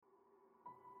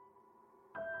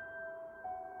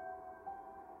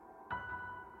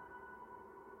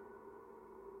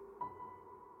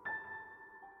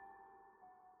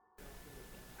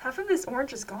Half of this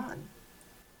orange is gone.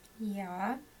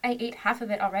 Yeah, I ate half of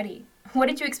it already. What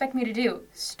did you expect me to do?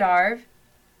 Starve?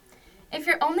 If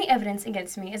your only evidence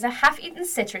against me is a half-eaten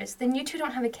citrus, then you two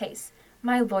don't have a case.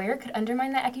 My lawyer could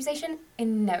undermine that accusation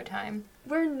in no time.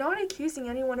 We're not accusing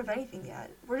anyone of anything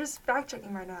yet. We're just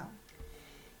fact-checking right now.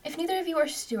 If neither of you are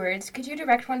stewards, could you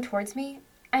direct one towards me?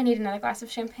 I need another glass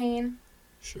of champagne.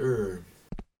 Sure.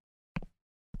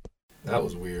 That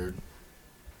was weird.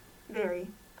 Very.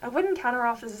 I wouldn't count her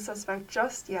off as a suspect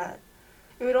just yet.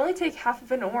 It would only take half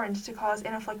of an orange to cause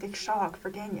anaphylactic shock for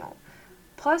Daniel.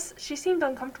 Plus, she seemed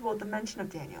uncomfortable at the mention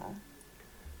of Daniel.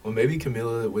 Well, maybe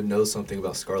Camilla would know something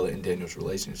about Scarlett and Daniel's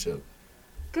relationship.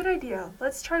 Good idea.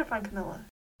 Let's try to find Camilla.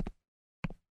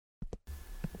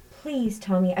 Please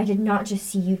tell me I did not just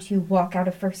see you two walk out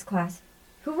of first class.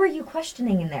 Who were you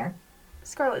questioning in there?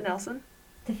 Scarlett Nelson.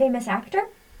 The famous actor?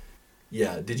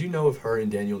 Yeah, did you know if her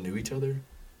and Daniel knew each other?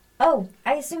 Oh,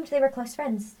 I assumed they were close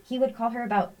friends. He would call her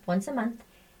about once a month.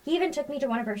 He even took me to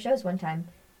one of her shows one time.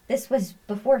 This was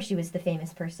before she was the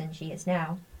famous person she is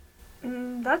now.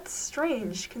 That's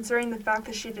strange, considering the fact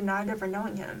that she denied ever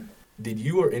knowing him. Did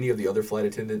you or any of the other flight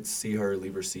attendants see her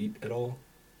leave her seat at all?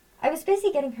 I was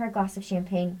busy getting her a glass of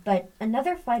champagne, but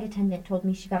another flight attendant told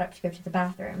me she got up to go to the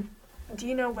bathroom. Do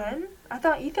you know when? I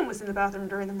thought Ethan was in the bathroom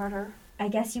during the murder. I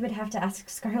guess you would have to ask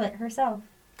Scarlett herself.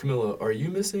 Camilla, are you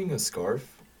missing a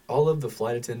scarf? All of the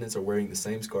flight attendants are wearing the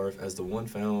same scarf as the one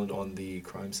found on the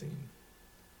crime scene.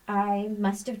 I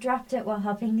must have dropped it while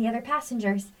helping the other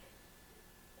passengers.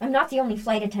 I'm not the only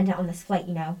flight attendant on this flight,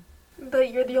 you know.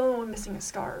 But you're the only one missing a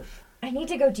scarf. I need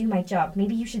to go do my job.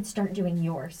 Maybe you should start doing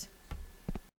yours.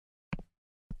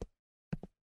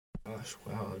 Gosh,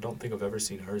 wow, I don't think I've ever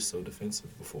seen her so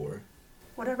defensive before.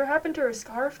 Whatever happened to her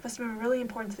scarf must have been really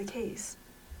important to the case.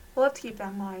 We'll have to keep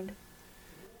that in mind.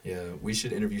 Yeah, we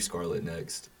should interview Scarlett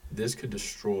next. This could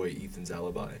destroy Ethan's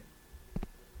alibi.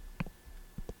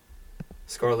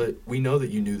 Scarlett, we know that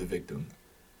you knew the victim.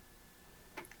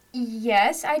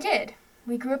 Yes, I did.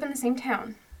 We grew up in the same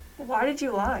town. Why did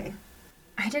you lie?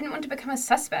 I didn't want to become a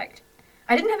suspect.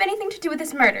 I didn't have anything to do with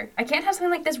this murder. I can't have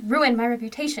something like this ruin my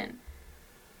reputation.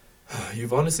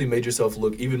 You've honestly made yourself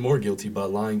look even more guilty by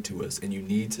lying to us, and you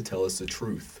need to tell us the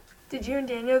truth. Did you and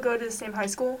Daniel go to the same high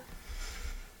school?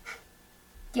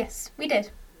 Yes, we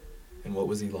did. And what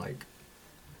was he like?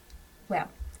 Well,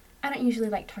 I don't usually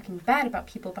like talking bad about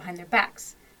people behind their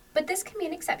backs, but this can be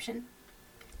an exception.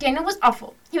 Daniel was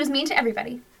awful. He was mean to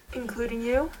everybody. Including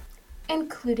you?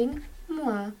 Including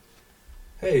moi.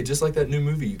 Hey, just like that new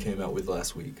movie you came out with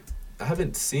last week. I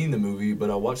haven't seen the movie, but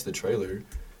I watched the trailer.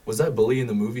 Was that bully in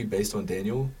the movie based on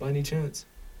Daniel, by any chance?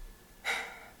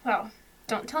 Well,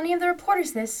 don't tell any of the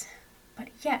reporters this, but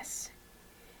yes.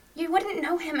 You wouldn't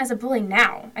know him as a bully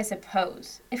now, I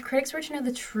suppose. If critics were to know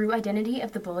the true identity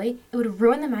of the bully, it would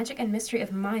ruin the magic and mystery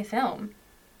of my film.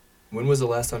 When was the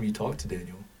last time you talked to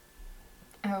Daniel?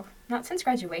 Oh, not since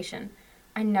graduation.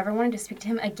 I never wanted to speak to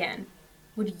him again.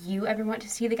 Would you ever want to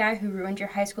see the guy who ruined your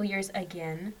high school years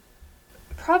again?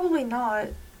 Probably not,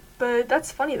 but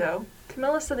that's funny though.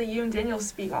 Camilla said that you and Daniel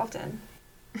speak often.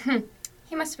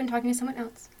 He must have been talking to someone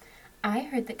else. I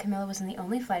heard that Camilla wasn't the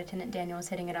only flight attendant Daniel was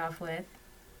hitting it off with.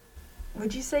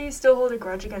 Would you say you still hold a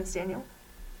grudge against Daniel?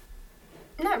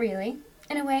 Not really.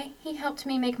 In a way, he helped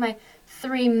me make my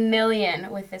 $3 million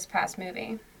with this past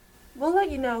movie. We'll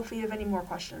let you know if we have any more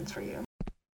questions for you.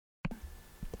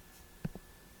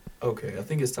 Okay, I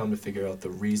think it's time to figure out the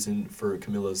reason for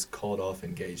Camilla's called-off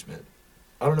engagement.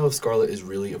 I don't know if Scarlett is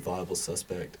really a viable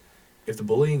suspect. If the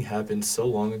bullying happened so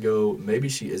long ago, maybe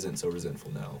she isn't so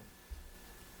resentful now.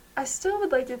 I still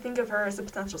would like to think of her as a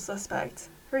potential suspect.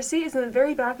 Her seat is in the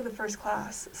very back of the first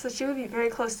class, so she would be very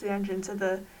close to the entrance of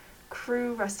the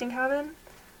crew resting cabin,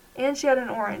 and she had an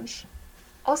orange.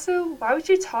 Also, why would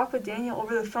you talk with Daniel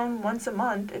over the phone once a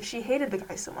month if she hated the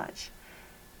guy so much?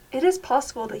 It is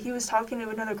possible that he was talking to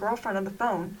another girlfriend on the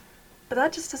phone, but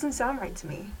that just doesn't sound right to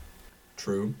me.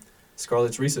 True.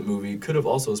 Scarlett's recent movie could have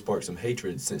also sparked some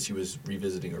hatred since she was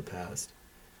revisiting her past.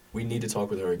 We need to talk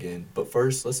with her again, but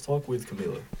first, let's talk with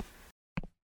Camilla.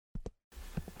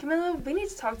 Camilla, we need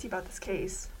to talk to you about this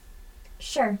case.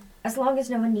 Sure, as long as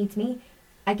no one needs me,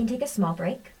 I can take a small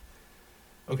break.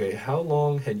 Okay, how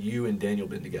long had you and Daniel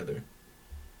been together?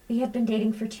 We had been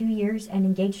dating for 2 years and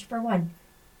engaged for 1.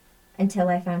 Until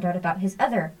I found out about his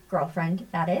other girlfriend,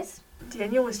 that is.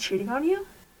 Daniel was cheating on you?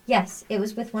 Yes, it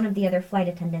was with one of the other flight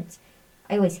attendants.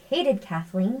 I always hated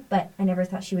Kathleen, but I never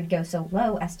thought she would go so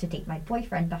low as to date my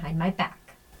boyfriend behind my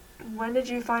back. When did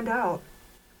you find out?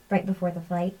 Right before the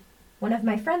flight. One of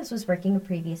my friends was working a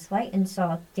previous flight and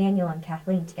saw Daniel and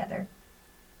Kathleen together.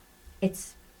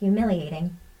 It's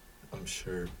humiliating. I'm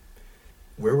sure.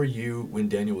 Where were you when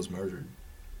Daniel was murdered?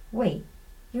 Wait,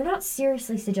 you're not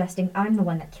seriously suggesting I'm the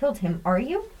one that killed him, are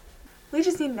you? We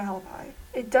just need an alibi.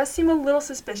 It does seem a little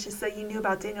suspicious that you knew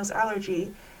about Daniel's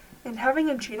allergy, and having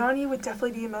him cheat on you would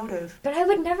definitely be a motive. But I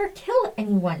would never kill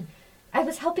anyone. I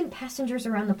was helping passengers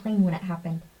around the plane when it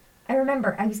happened. I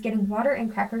remember I was getting water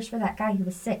and crackers for that guy who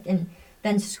was sick, and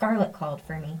then Scarlett called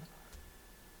for me.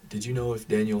 Did you know if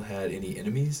Daniel had any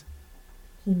enemies?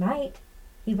 He might.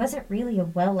 He wasn't really a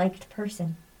well-liked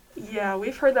person. Yeah,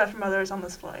 we've heard that from others on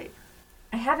this flight.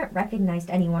 I haven't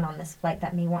recognized anyone on this flight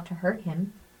that may want to hurt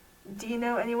him. Do you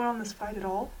know anyone on this flight at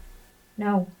all?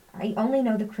 No, I only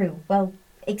know the crew. Well,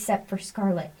 except for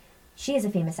Scarlett. She is a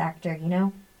famous actor, you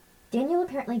know. Daniel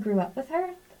apparently grew up with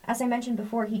her. As I mentioned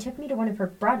before, he took me to one of her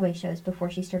Broadway shows before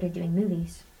she started doing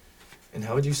movies. And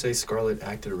how would you say Scarlett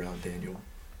acted around Daniel?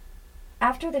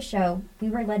 After the show, we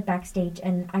were led backstage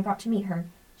and I got to meet her.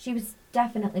 She was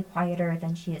definitely quieter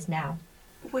than she is now.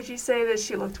 Would you say that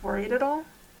she looked worried at all?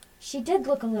 She did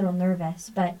look a little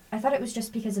nervous, but I thought it was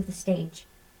just because of the stage.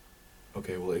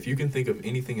 Okay, well, if you can think of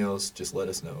anything else, just let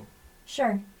us know.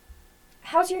 Sure.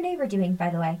 How's your neighbor doing,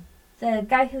 by the way? The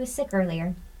guy who was sick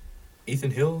earlier. Ethan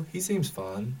Hill, he seems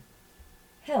fine.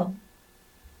 Hill.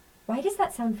 Why does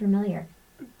that sound familiar?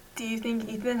 Do you think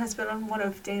Ethan has been on one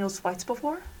of Daniel's flights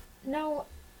before? No,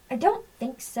 I don't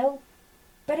think so.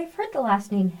 But I've heard the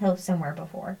last name Hill somewhere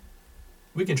before.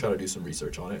 We can try to do some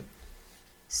research on it.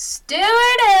 Stewardess!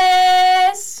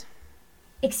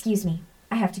 Excuse me.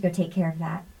 I have to go take care of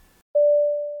that.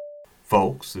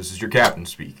 Folks, this is your captain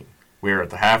speaking. We are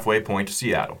at the halfway point to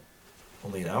Seattle.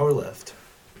 Only an hour left.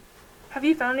 Have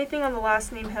you found anything on the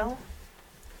last name Hill?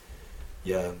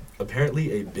 Yeah,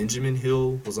 apparently a Benjamin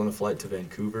Hill was on a flight to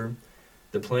Vancouver.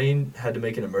 The plane had to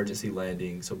make an emergency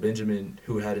landing, so Benjamin,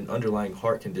 who had an underlying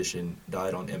heart condition,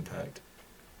 died on impact.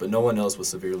 But no one else was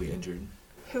severely injured.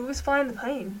 Who was flying the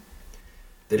plane?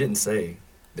 They didn't say.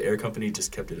 The air company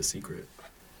just kept it a secret.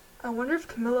 I wonder if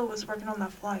Camilla was working on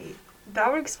that flight.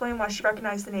 That would explain why she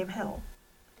recognized the name Hill.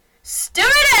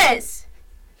 Stewardess!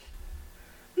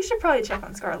 We should probably check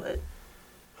on Scarlett.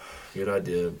 Good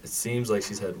idea. It seems like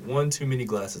she's had one too many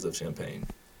glasses of champagne.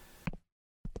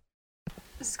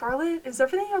 Scarlett, is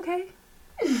everything okay?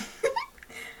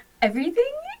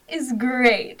 Everything is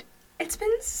great. It's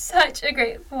been such a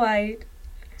great flight.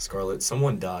 Scarlett,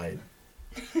 someone died.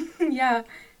 Yeah,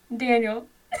 Daniel.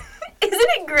 Isn't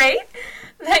it great?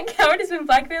 That coward has been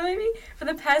blackmailing me for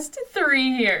the past 3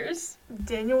 years.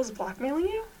 Daniel was blackmailing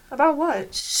you? About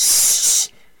what? Shh!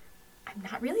 I'm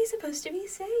not really supposed to be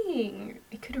saying.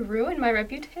 It could ruin my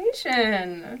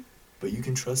reputation. But you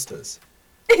can trust us.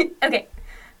 Okay,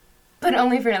 but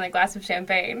only for another glass of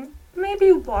champagne.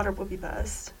 Maybe water would be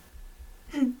best.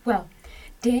 Well,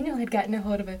 Daniel had gotten a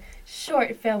hold of a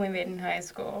short film we made in high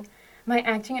school. My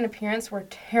acting and appearance were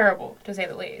terrible, to say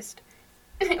the least.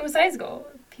 It was high school.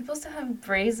 People still have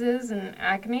braces and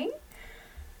acne.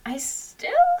 I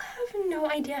still have no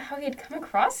idea how he had come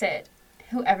across it.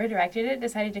 Whoever directed it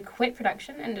decided to quit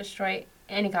production and destroy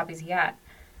any copies he had.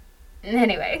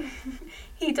 Anyway,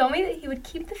 he told me that he would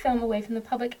keep the film away from the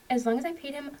public as long as I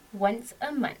paid him once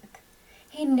a month.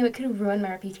 He knew it could ruin my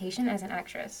reputation as an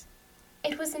actress.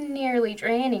 It was nearly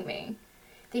draining me.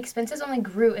 The expenses only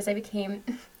grew as I became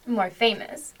more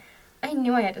famous. I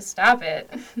knew I had to stop it.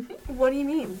 What do you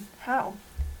mean? How?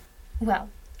 Well,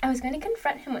 I was going to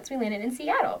confront him once we landed in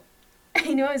Seattle.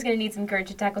 I knew I was going to need some courage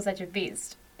to tackle such a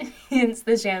beast. Hence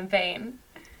the champagne.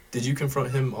 Did you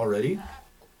confront him already?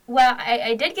 Well,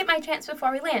 I did get my chance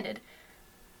before we landed.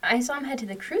 I saw him head to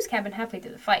the cruise cabin halfway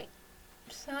through the flight.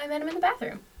 So I met him in the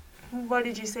bathroom. What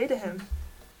did you say to him?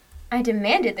 I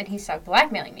demanded that he stop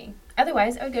blackmailing me.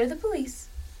 Otherwise, I would go to the police.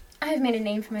 I have made a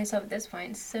name for myself at this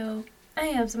point, so I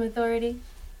have some authority.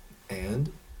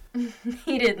 And?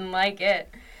 He didn't like it.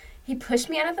 He pushed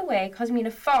me out of the way, causing me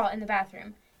to fall in the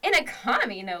bathroom. In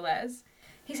economy, no less.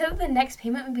 He said that the next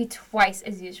payment would be twice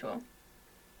as usual.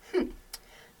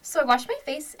 So I washed my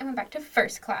face and went back to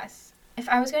first class. If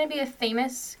I was going to be a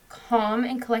famous, calm,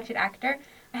 and collected actor,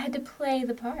 I had to play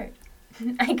the part.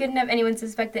 I couldn't have anyone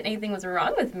suspect that anything was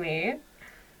wrong with me.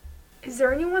 Is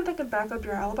there anyone that could back up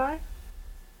your alibi?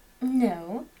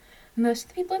 No. Most of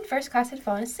the people in first class had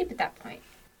fallen asleep at that point.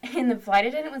 And the flight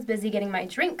attendant was busy getting my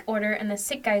drink order and the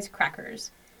sick guy's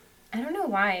crackers. I don't know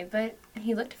why, but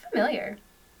he looked familiar.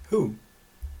 Who?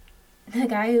 The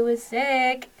guy who was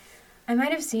sick. I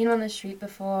might have seen him on the street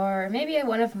before, or maybe at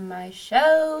one of my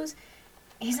shows.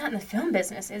 He's not in the film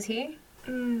business, is he?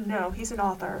 No, he's an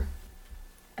author.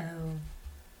 Oh.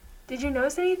 Did you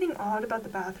notice anything odd about the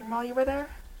bathroom while you were there?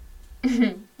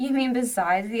 You mean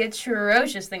besides the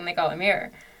atrocious thing they call a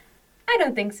mirror? I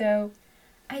don't think so.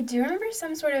 I do remember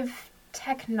some sort of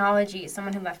technology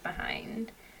someone had left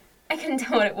behind. I couldn't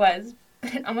tell what it was,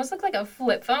 but it almost looked like a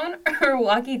flip phone or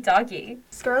walkie-talkie.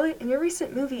 Scarlett, in your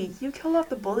recent movie, you killed off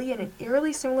the bully in an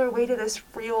eerily similar way to this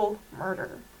real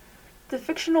murder. The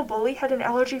fictional bully had an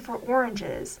allergy for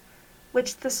oranges,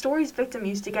 which the story's victim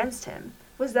used against him.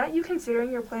 Was that you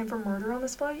considering your plan for murder on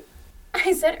this flight?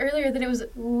 I said earlier that it was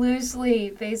loosely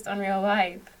based on real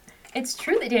life. It's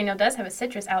true that Daniel does have a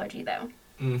citrus allergy, though.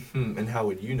 Mm-hmm. And how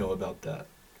would you know about that?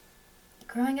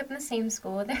 Growing up in the same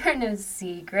school, there are no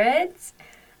secrets.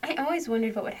 I always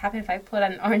wondered what would happen if I pulled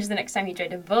out an orange the next time he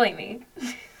tried to bully me.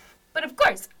 But of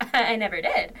course, I never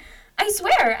did. I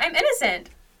swear, I'm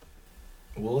innocent.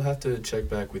 We'll have to check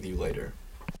back with you later.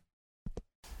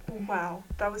 Wow,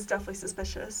 that was definitely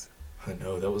suspicious. I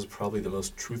know, that was probably the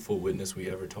most truthful witness we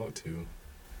ever talked to.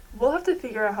 We'll have to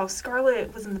figure out how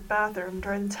Scarlett was in the bathroom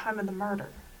during the time of the murder.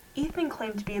 Ethan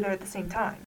claimed to be there at the same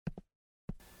time.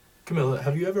 Camilla,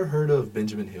 have you ever heard of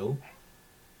Benjamin Hill?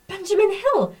 Benjamin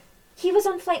Hill! He was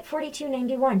on Flight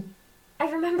 4291.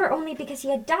 I remember only because he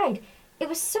had died. It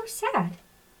was so sad.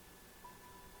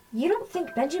 You don't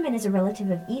think Benjamin is a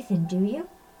relative of Ethan, do you?